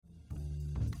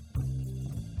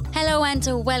Hello and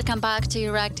welcome back to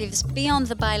Euractiv's Beyond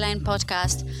the Byline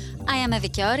podcast. I am Evi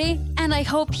Chiori and I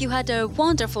hope you had a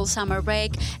wonderful summer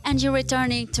break and you're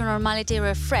returning to normality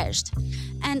refreshed.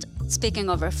 And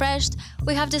speaking of refreshed,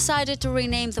 we have decided to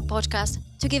rename the podcast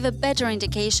to give a better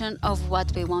indication of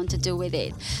what we want to do with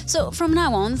it. So from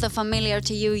now on, the familiar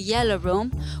to you yellow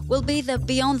room will be the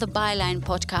Beyond the Byline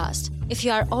podcast. If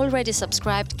you are already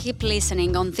subscribed, keep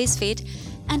listening on this feed,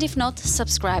 and if not,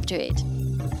 subscribe to it.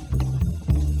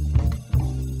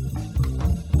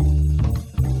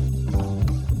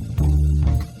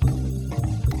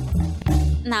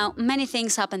 Now, many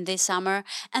things happened this summer,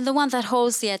 and the one that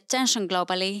holds the attention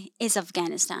globally is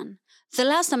Afghanistan. The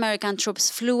last American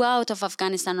troops flew out of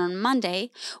Afghanistan on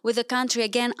Monday, with the country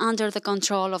again under the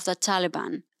control of the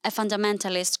Taliban, a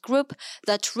fundamentalist group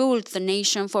that ruled the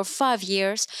nation for 5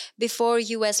 years before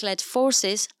US-led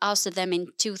forces ousted them in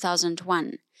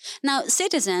 2001. Now,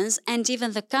 citizens and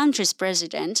even the country's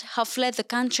president have fled the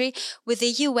country, with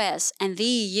the US and the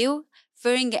EU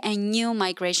fearing a new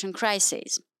migration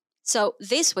crisis. So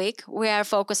this week, we are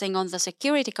focusing on the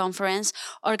security conference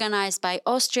organized by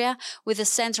Austria with the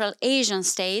Central Asian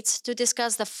states to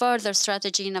discuss the further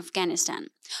strategy in Afghanistan.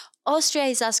 Austria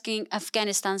is asking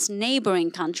Afghanistan's neighboring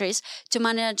countries to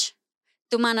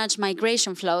manage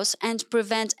migration flows and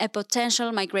prevent a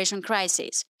potential migration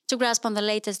crisis. To grasp on the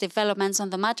latest developments on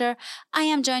the matter, I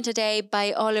am joined today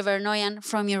by Oliver Neumann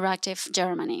from Euractiv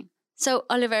Germany. So,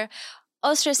 Oliver,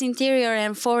 Austria's Interior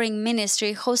and Foreign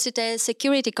Ministry hosted a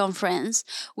security conference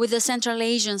with the Central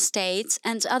Asian states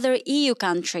and other EU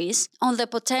countries on the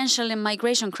potential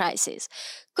migration crisis.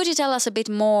 Could you tell us a bit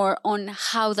more on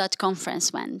how that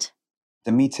conference went?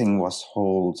 The meeting was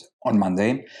held on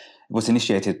Monday. It was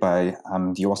initiated by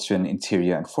the Austrian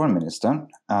Interior and Foreign Minister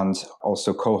and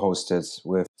also co-hosted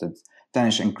with the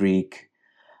Danish and Greek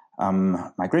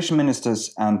migration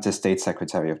ministers and the State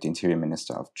Secretary of the Interior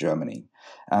Minister of Germany.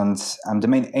 And the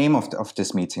main aim of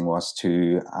this meeting was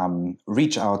to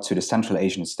reach out to the Central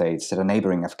Asian states that are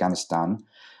neighboring Afghanistan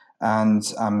and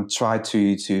try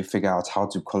to figure out how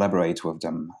to collaborate with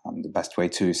them, the best way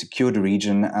to secure the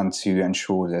region and to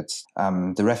ensure that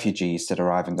the refugees that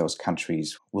arrive in those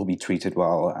countries will be treated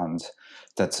well, and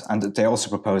they also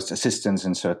proposed assistance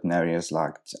in certain areas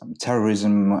like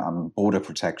terrorism, border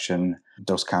protection,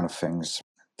 those kind of things.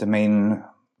 The main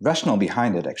rationale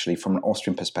behind it, actually, from an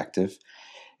Austrian perspective,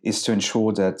 is to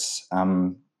ensure that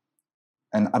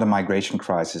another migration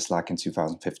crisis like in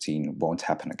 2015 won't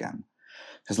happen again.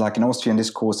 Because like in Austrian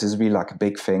discourse is really like a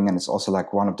big thing, and it's also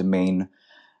like one of the main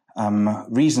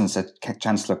reasons that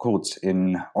Chancellor Kurz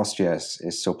in Austria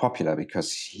is so popular,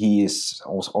 because he is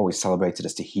also always celebrated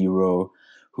as the hero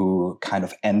who kind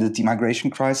of ended the migration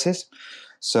crisis.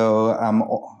 So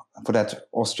for that,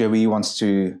 Austria really wants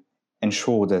to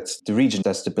ensure that the region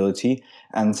has stability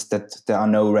and that there are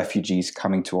no refugees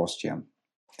coming to Austria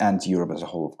and Europe as a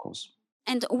whole, of course.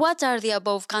 And what are the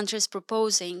above countries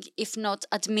proposing, if not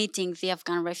admitting the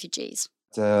Afghan refugees?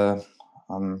 The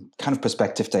kind of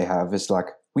perspective they have is like,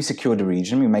 we secure the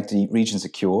region, we make the region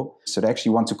secure. So they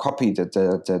actually want to copy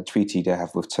the treaty they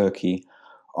have with Turkey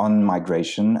on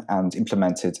migration and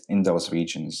implement it in those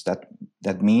regions.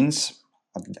 That means,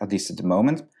 at least at the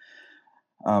moment,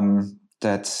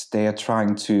 that they are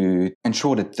trying to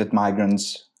ensure that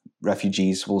migrants,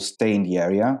 refugees will stay in the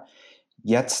area,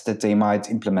 yet that they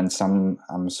might implement some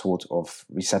sort of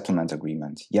resettlement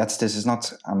agreement. Yet this is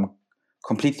not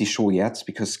completely sure yet,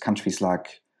 because countries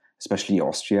like, especially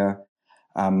Austria,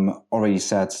 already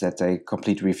said that they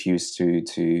completely refuse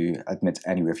to admit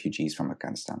any refugees from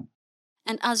Afghanistan.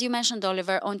 And as you mentioned,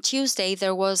 Oliver, on Tuesday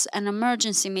there was an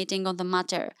emergency meeting on the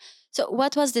matter. So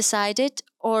what was decided,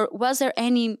 or was there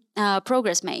any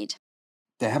progress made?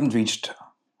 They haven't reached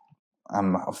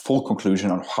a full conclusion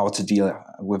on how to deal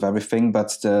with everything,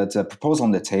 but the proposal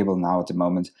on the table now at the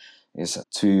moment is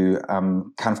to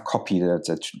kind of copy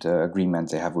the agreement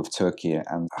they have with Turkey.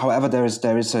 And however, there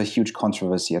is a huge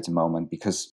controversy at the moment,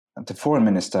 because the foreign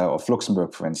minister of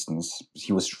Luxembourg, for instance,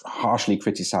 he was harshly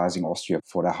criticizing Austria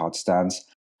for their hard stance.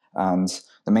 And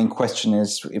the main question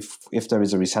is, if there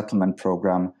is a resettlement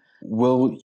program,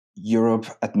 will Europe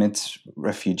admit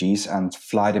refugees and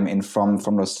fly them in from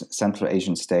those Central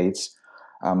Asian states?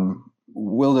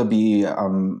 Will there be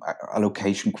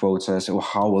allocation quotas, or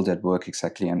how will that work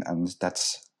exactly? And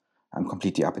that's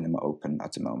completely up in the open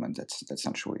at the moment. That's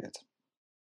not sure yet.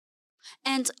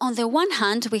 And on the one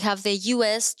hand, we have the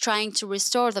US trying to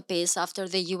restore the peace after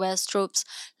the US troops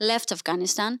left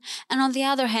Afghanistan. And on the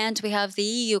other hand, we have the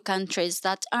EU countries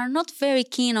that are not very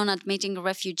keen on admitting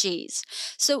refugees.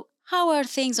 So how are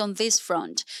things on this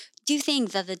front? Do you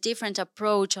think that the different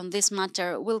approach on this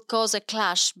matter will cause a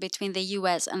clash between the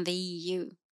US and the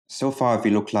EU? So far, if we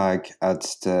look at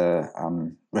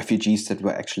the refugees that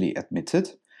were actually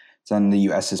admitted, then the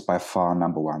US is by far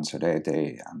number one. So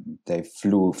they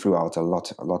flew out a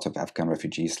lot of Afghan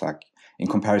refugees. Like in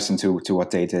comparison to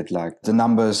what they did, like the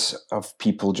numbers of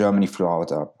people Germany flew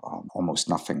out are almost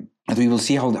nothing. And we will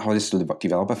see how this will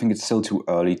develop. I think it's still too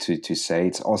early to say.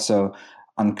 It's also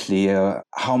unclear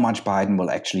how much Biden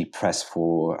will actually press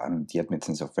for the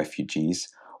admittance of refugees,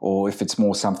 or if it's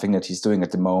more something that he's doing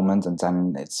at the moment and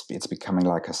then it's becoming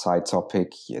like a side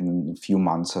topic in a few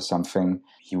months or something.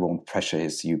 He won't pressure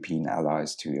his European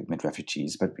allies to admit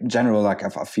refugees. But in general, like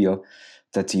I feel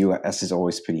that the US is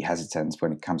always pretty hesitant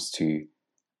when it comes to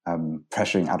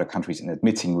pressuring other countries in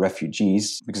admitting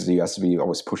refugees, because the US really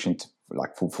always pushing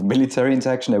for military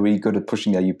interaction. They're really good at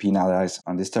pushing their European allies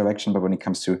on this direction. But when it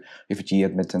comes to refugee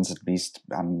admittance, at least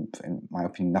in my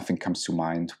opinion, nothing comes to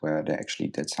mind where they actually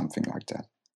did something like that.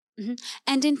 Mm-hmm.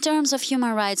 And in terms of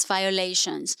human rights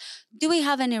violations, do we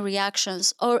have any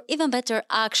reactions or even better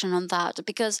action on that?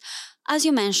 Because as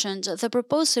you mentioned, the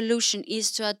proposed solution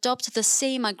is to adopt the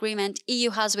same agreement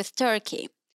EU has with Turkey.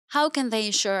 How can they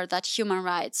ensure that human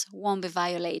rights won't be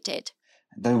violated?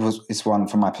 That is one,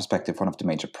 from my perspective, one of the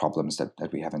major problems that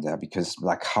we have in there, because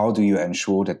like, how do you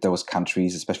ensure that those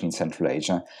countries, especially in Central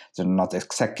Asia, they're not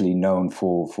exactly known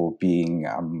for being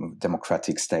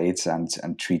democratic states and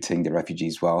treating the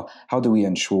refugees well? How do we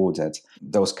ensure that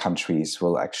those countries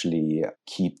will actually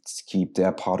keep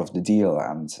their part of the deal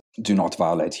and do not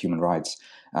violate human rights?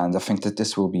 And I think that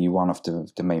this will be one of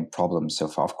the main problems so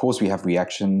far. Of course, we have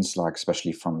reactions, like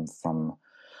especially from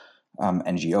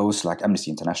NGOs like Amnesty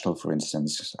International, for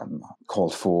instance,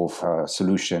 called for a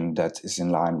solution that is in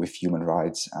line with human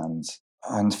rights and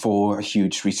for a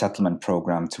huge resettlement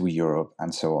program to Europe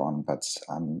and so on. But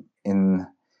in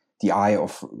the eye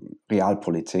of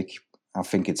realpolitik, I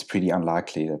think it's pretty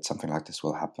unlikely that something like this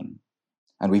will happen.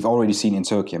 And we've already seen in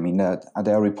Turkey, I mean, there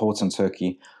are reports in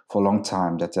Turkey for a long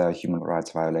time that there are human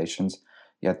rights violations,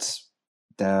 yet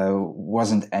there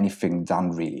wasn't anything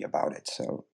done really about it.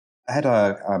 So I had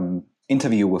an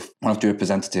interview with one of the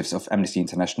representatives of Amnesty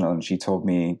International, and she told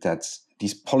me that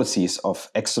these policies of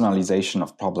externalization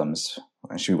of problems,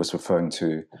 and she was referring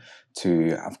to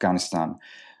Afghanistan,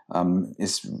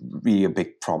 is really a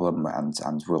big problem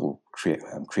and will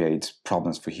create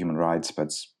problems for human rights.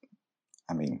 But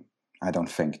I mean, I don't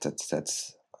think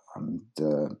that's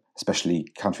especially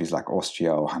countries like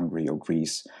Austria or Hungary or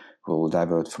Greece will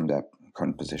divert from their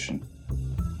current position.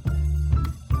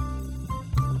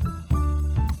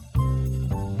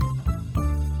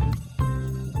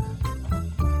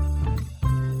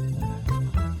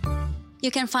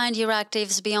 You can find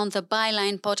Euractiv's Beyond the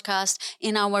Byline podcast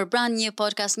in our brand new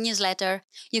podcast newsletter.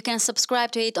 You can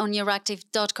subscribe to it on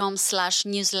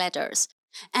euractiv.com/newsletters.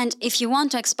 And if you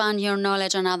want to expand your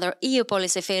knowledge on other EU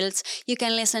policy fields, you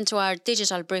can listen to our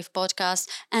Digital Brief podcast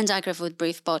and Agri-Food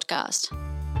Brief podcast.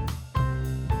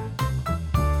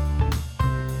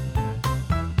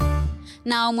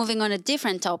 Now moving on a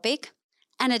different topic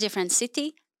and a different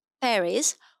city,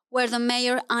 Paris, where the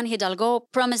mayor Anne Hidalgo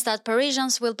promised that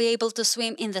Parisians will be able to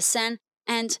swim in the Seine,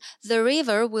 and the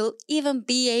river will even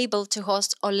be able to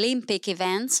host Olympic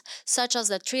events such as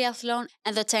the triathlon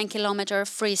and the 10-kilometer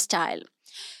freestyle.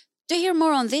 To hear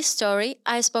more on this story,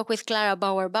 I spoke with Clara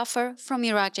Bauer-Buffer from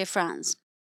Euractiv France.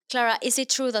 Clara, is it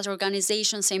true that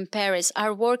organizations in Paris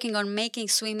are working on making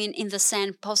swimming in the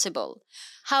Seine possible?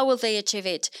 How will they achieve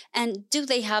it? And do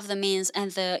they have the means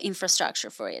and the infrastructure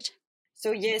for it?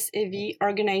 So yes, Evie,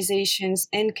 organizations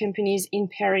and companies in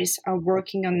Paris are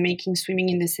working on making swimming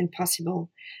in the Seine possible.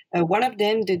 One of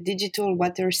them, the Digital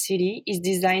Water City, is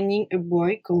designing a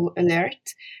buoy called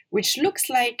Alert, which looks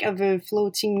like a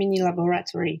floating mini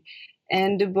laboratory.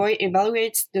 And the buoy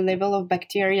evaluates the level of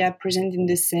bacteria present in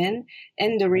the Seine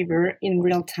and the river in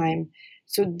real time.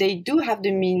 So they do have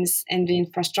the means and the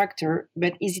infrastructure,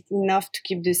 but is it enough to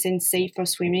keep the Seine safe for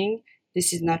swimming?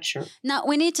 This is not sure. Now,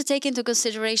 we need to take into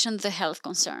consideration the health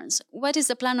concerns. What is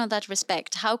the plan on that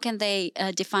respect? How can they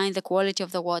define the quality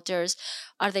of the waters?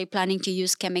 Are they planning to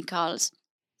use chemicals?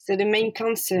 So the main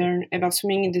concern about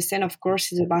swimming in the Seine, of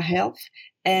course, is about health.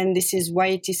 And this is why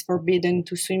it is forbidden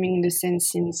to swimming in the Seine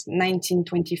since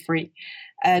 1923.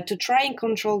 To try and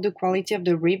control the quality of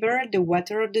the river, the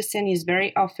water of the Seine is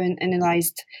very often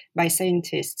analyzed by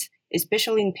scientists,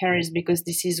 especially in Paris, because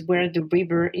this is where the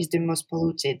river is the most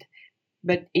polluted.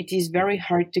 But it is very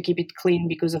hard to keep it clean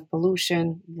because of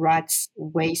pollution, rats,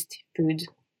 waste, food.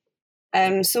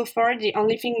 So far, the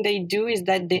only thing they do is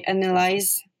that they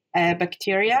analyze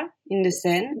bacteria in the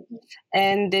Seine,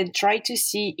 and they try to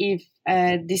see if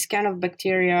this kind of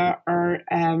bacteria are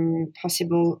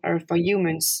possible for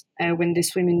humans when they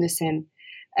swim in the Seine.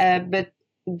 But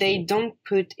they don't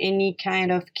put any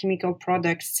kind of chemical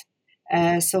products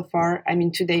so far. I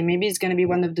mean, today, maybe it's going to be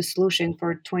one of the solutions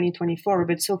for 2024,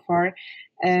 but so far,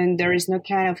 there is no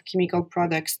kind of chemical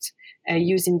products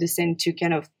used in the Seine to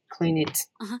kind of clean it.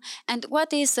 And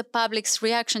what is the public's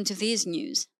reaction to this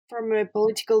news? From a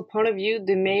political point of view,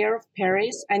 the mayor of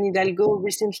Paris, Anne Hidalgo,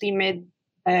 recently made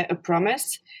a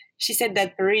promise. She said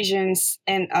that Parisians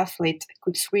and athletes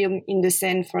could swim in the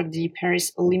Seine for the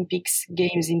Paris Olympics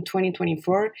Games in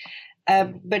 2024.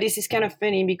 But this is kind of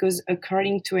funny because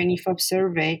according to an IFOP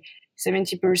survey,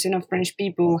 70% of French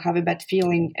people have a bad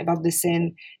feeling about the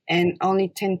Seine, and only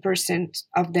 10%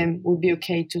 of them will be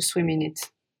okay to swim in it.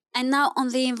 And now on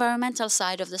the environmental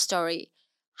side of the story,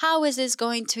 how is this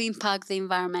going to impact the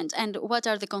environment and what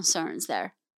are the concerns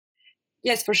there?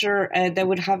 Yes, for sure. That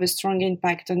would have a strong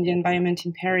impact on the environment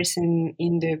in Paris and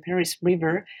in the Paris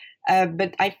River.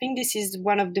 But I think this is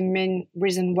one of the main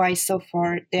reasons why so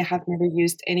far they have never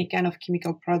used any kind of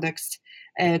chemical products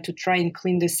to try and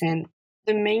clean the Seine.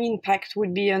 The main impact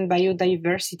would be on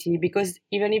biodiversity because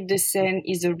even if the Seine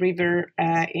is a river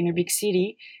in a big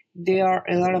city, there are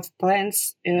a lot of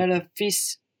plants, a lot of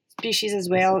fish species as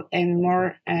well, and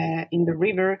more in the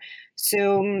river.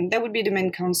 So that would be the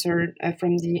main concern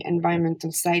from the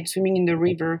environmental side. Swimming in the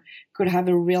river could have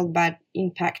a real bad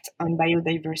impact on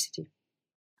biodiversity.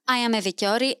 I am Evi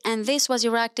Chiori, and this was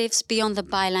Euractiv's Beyond the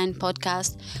Byline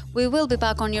podcast. We will be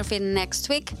back on your feed next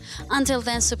week. Until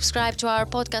then, subscribe to our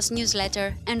podcast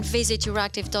newsletter and visit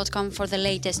euractiv.com for the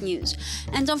latest news.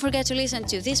 And don't forget to listen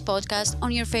to this podcast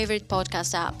on your favorite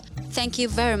podcast app. Thank you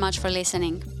very much for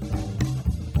listening.